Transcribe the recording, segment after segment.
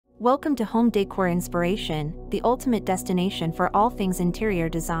Welcome to Home Decor Inspiration, the ultimate destination for all things interior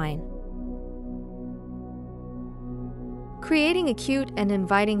design. Creating a cute and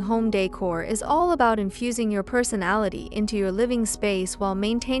inviting home decor is all about infusing your personality into your living space while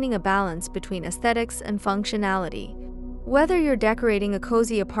maintaining a balance between aesthetics and functionality. Whether you're decorating a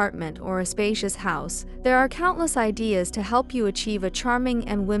cozy apartment or a spacious house, there are countless ideas to help you achieve a charming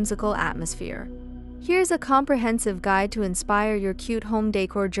and whimsical atmosphere. Here's a comprehensive guide to inspire your cute home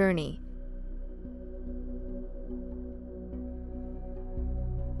decor journey.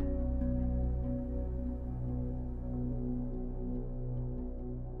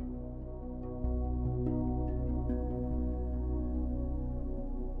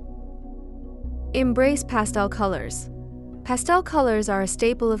 Embrace pastel colors. Pastel colors are a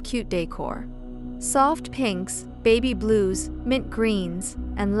staple of cute decor. Soft pinks, baby blues, mint greens,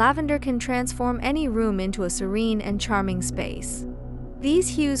 and lavender can transform any room into a serene and charming space. These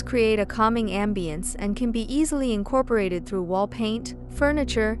hues create a calming ambience and can be easily incorporated through wall paint,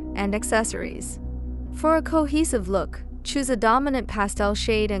 furniture, and accessories. For a cohesive look, choose a dominant pastel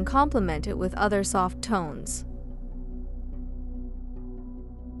shade and complement it with other soft tones.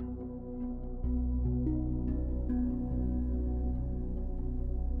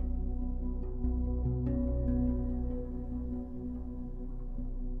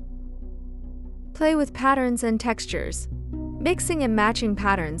 Play with patterns and textures. Mixing and matching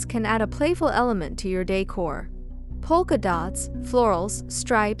patterns can add a playful element to your decor. Polka dots, florals,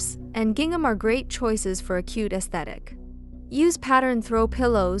 stripes, and gingham are great choices for a cute aesthetic. Use pattern throw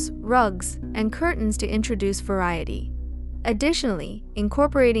pillows, rugs, and curtains to introduce variety. Additionally,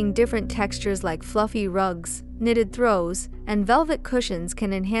 incorporating different textures like fluffy rugs, knitted throws, and velvet cushions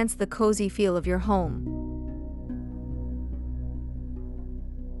can enhance the cozy feel of your home.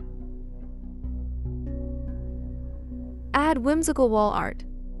 Add whimsical wall art.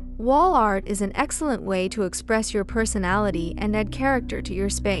 Wall art is an excellent way to express your personality and add character to your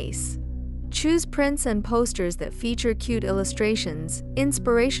space. Choose prints and posters that feature cute illustrations,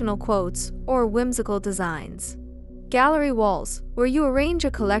 inspirational quotes, or whimsical designs. Gallery walls, where you arrange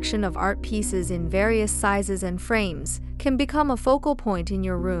a collection of art pieces in various sizes and frames, can become a focal point in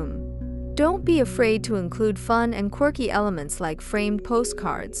your room. Don't be afraid to include fun and quirky elements like framed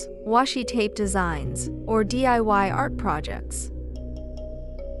postcards, washi tape designs, or DIY art projects.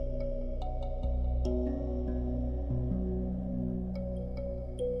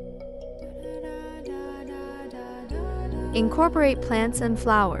 Incorporate plants and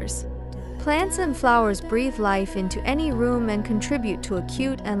flowers. Plants and flowers breathe life into any room and contribute to a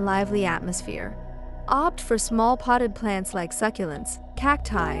cute and lively atmosphere. Opt for small potted plants like succulents,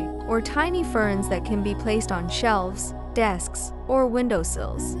 cacti, or tiny ferns that can be placed on shelves, desks, or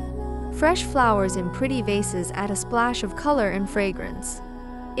windowsills. Fresh flowers in pretty vases add a splash of color and fragrance.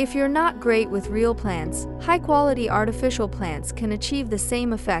 If you're not great with real plants, high-quality artificial plants can achieve the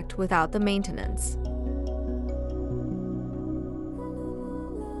same effect without the maintenance.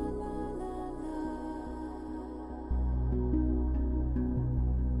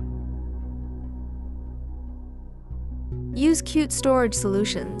 Use cute storage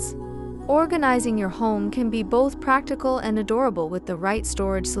solutions. Organizing your home can be both practical and adorable with the right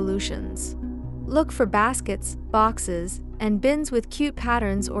storage solutions. Look for baskets, boxes, and bins with cute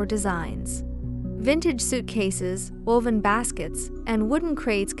patterns or designs. Vintage suitcases, woven baskets, and wooden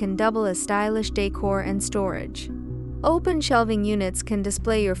crates can double as stylish decor and storage. Open shelving units can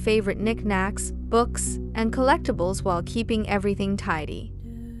display your favorite knickknacks, books, and collectibles while keeping everything tidy.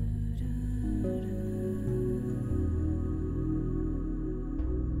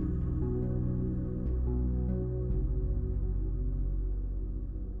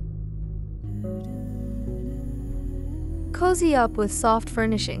 Cozy up with soft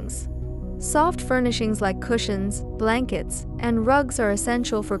furnishings. Soft furnishings like cushions, blankets, and rugs are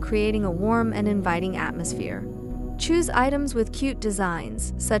essential for creating a warm and inviting atmosphere. Choose items with cute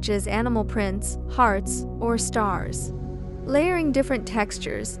designs, such as animal prints, hearts, or stars. Layering different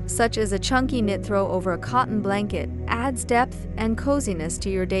textures, such as a chunky knit throw over a cotton blanket, adds depth and coziness to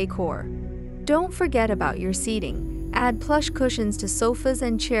your decor. Don't forget about your seating. Add plush cushions to sofas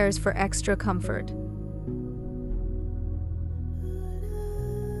and chairs for extra comfort.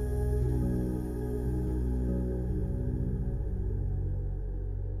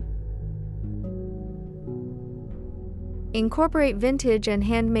 Incorporate vintage and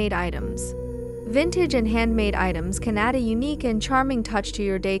handmade items. Vintage and handmade items can add a unique and charming touch to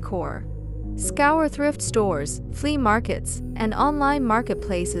your decor. Scour thrift stores, flea markets, and online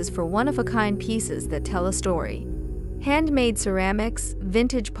marketplaces for one-of-a-kind pieces that tell a story. Handmade ceramics,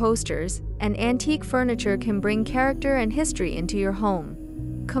 vintage posters, and antique furniture can bring character and history into your home.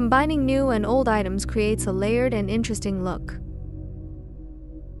 Combining new and old items creates a layered and interesting look.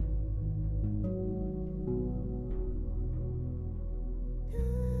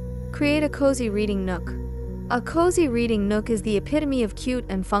 Create a cozy reading nook. A cozy reading nook is the epitome of cute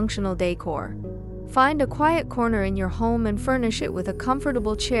and functional decor. Find a quiet corner in your home and furnish it with a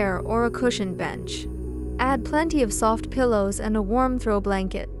comfortable chair or a cushioned bench. Add plenty of soft pillows and a warm throw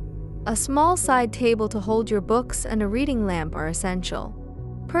blanket. A small side table to hold your books and a reading lamp are essential.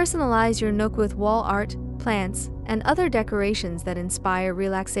 Personalize your nook with wall art, plants, and other decorations that inspire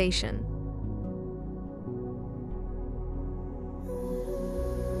relaxation.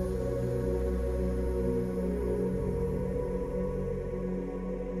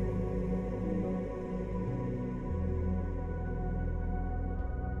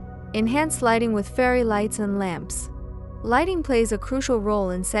 Enhance lighting with fairy lights and lamps. Lighting plays a crucial role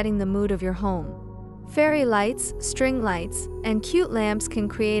in setting the mood of your home. Fairy lights, string lights, and cute lamps can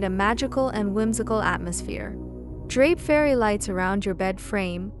create a magical and whimsical atmosphere. Drape fairy lights around your bed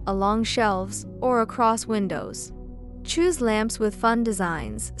frame, along shelves, or across windows. Choose lamps with fun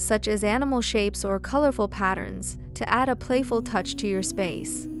designs, such as animal shapes or colorful patterns, to add a playful touch to your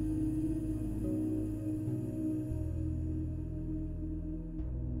space.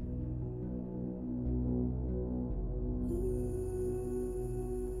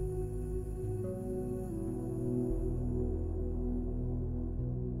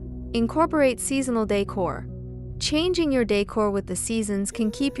 Incorporate seasonal decor. Changing your decor with the seasons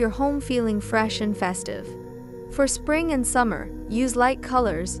can keep your home feeling fresh and festive. For spring and summer, use light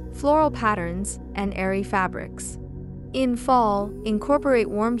colors, floral patterns, and airy fabrics. In fall, incorporate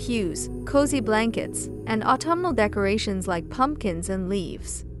warm hues, cozy blankets, and autumnal decorations like pumpkins and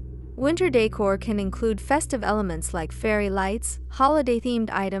leaves. Winter decor can include festive elements like fairy lights, holiday-themed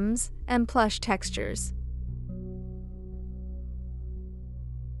items, and plush textures.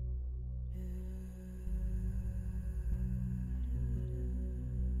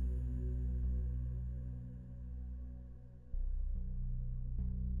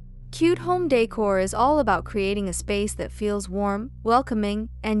 Cute home decor is all about creating a space that feels warm, welcoming,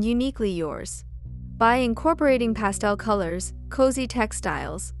 and uniquely yours. By incorporating pastel colors, cozy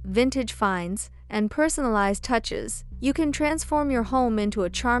textiles, vintage finds, and personalized touches, you can transform your home into a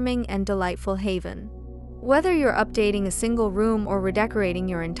charming and delightful haven. Whether you're updating a single room or redecorating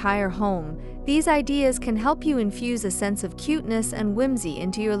your entire home, these ideas can help you infuse a sense of cuteness and whimsy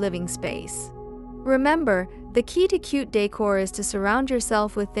into your living space. Remember, the key to cute decor is to surround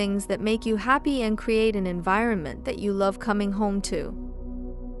yourself with things that make you happy and create an environment that you love coming home to.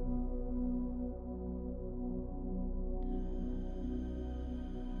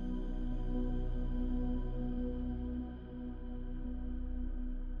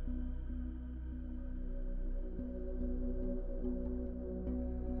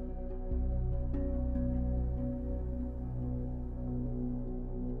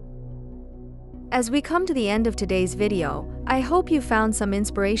 As we come to the end of today's video, I hope you found some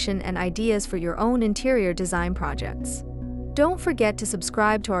inspiration and ideas for your own interior design projects. Don't forget to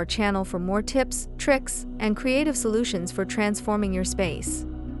subscribe to our channel for more tips, tricks, and creative solutions for transforming your space.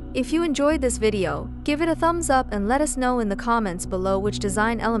 If you enjoyed this video, give it a thumbs up and let us know in the comments below which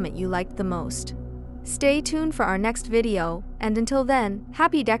design element you liked the most. Stay tuned for our next video, and until then,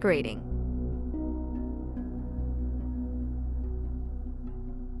 happy decorating!